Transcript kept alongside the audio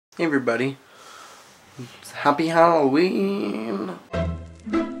Hey everybody, happy Halloween!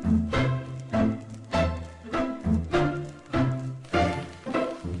 I'm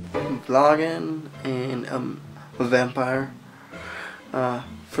vlogging and a vampire.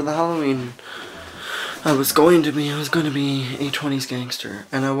 For the Halloween, I was going to be a 20s gangster,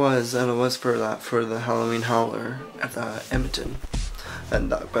 and I was for the Halloween Howler at Edmonton. And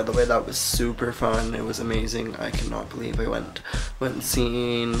by the way, that was super fun. It was amazing. I cannot believe I went and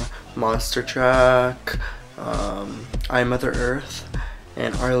seen Monster Truck, I Mother Earth,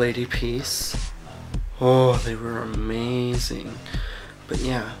 and Our Lady Peace. Oh, they were amazing. But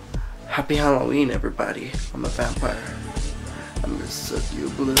yeah, happy Halloween, everybody. I'm a vampire. I'm gonna suck your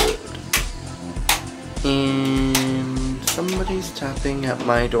blood. And somebody's tapping at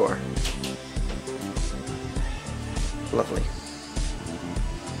my door. Lovely.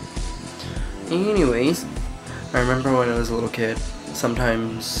 Anyways, I remember when I was a little kid,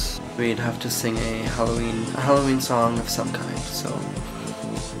 sometimes we'd have to sing a Halloween song of some kind. So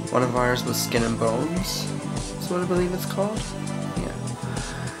one of ours was Skin and Bones. That's what I believe it's called. Yeah.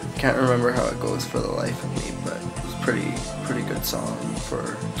 Can't remember how it goes for the life of me, but it was pretty good song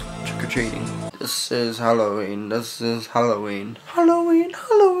for trick-or-treating. This is Halloween. This is Halloween. Halloween,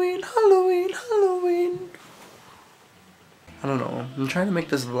 Halloween, Halloween, Halloween. I don't know, I'm trying to make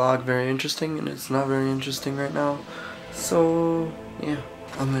this vlog very interesting, and it's not very interesting right now. So, yeah,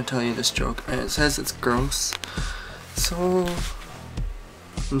 I'm gonna tell you this joke. And it says it's gross, so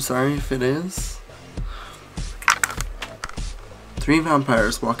I'm sorry if it is. 3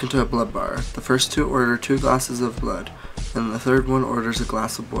 vampires walk into a blood bar. The first 2 order 2 glasses of blood, and the third one orders a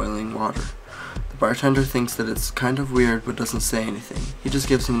glass of boiling water. The bartender thinks that it's kind of weird but doesn't say anything. He just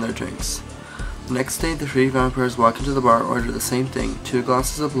gives them their drinks. The next day, the 3 vampires walk into the bar, order the same thing, 2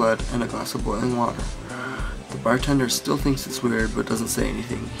 glasses of blood and a glass of boiling water. The bartender still thinks it's weird but doesn't say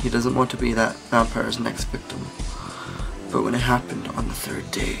anything. He doesn't want to be that vampire's next victim. But when it happened on the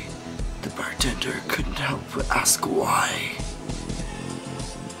 3rd day, the bartender couldn't help but ask why.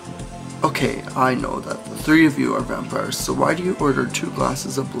 Okay, I know that the 3 of you are vampires, so why do you order 2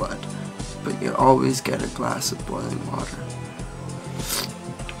 glasses of blood, but you always get a glass of boiling water?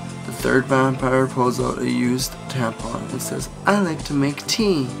 The 3rd vampire pulls out a used tampon and says, I like to make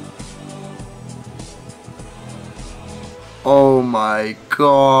tea. Oh my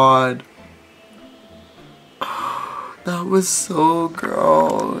god. That was so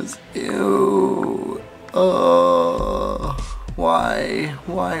gross. Ew. Why?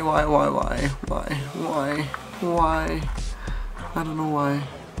 Why? I don't know why.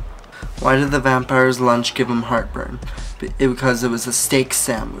 Why did the vampire's lunch give him heartburn? Because it was a steak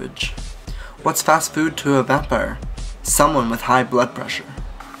sandwich. What's fast food to a vampire? Someone with high blood pressure.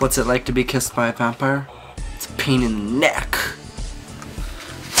 What's it like to be kissed by a vampire? It's a pain in the neck.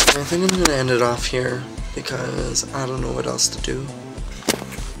 I think I'm gonna end it off here because I don't know what else to do.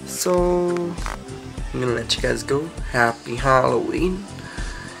 So I'm gonna let you guys go. Happy Halloween,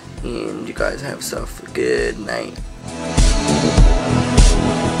 and you guys have yourself a good night.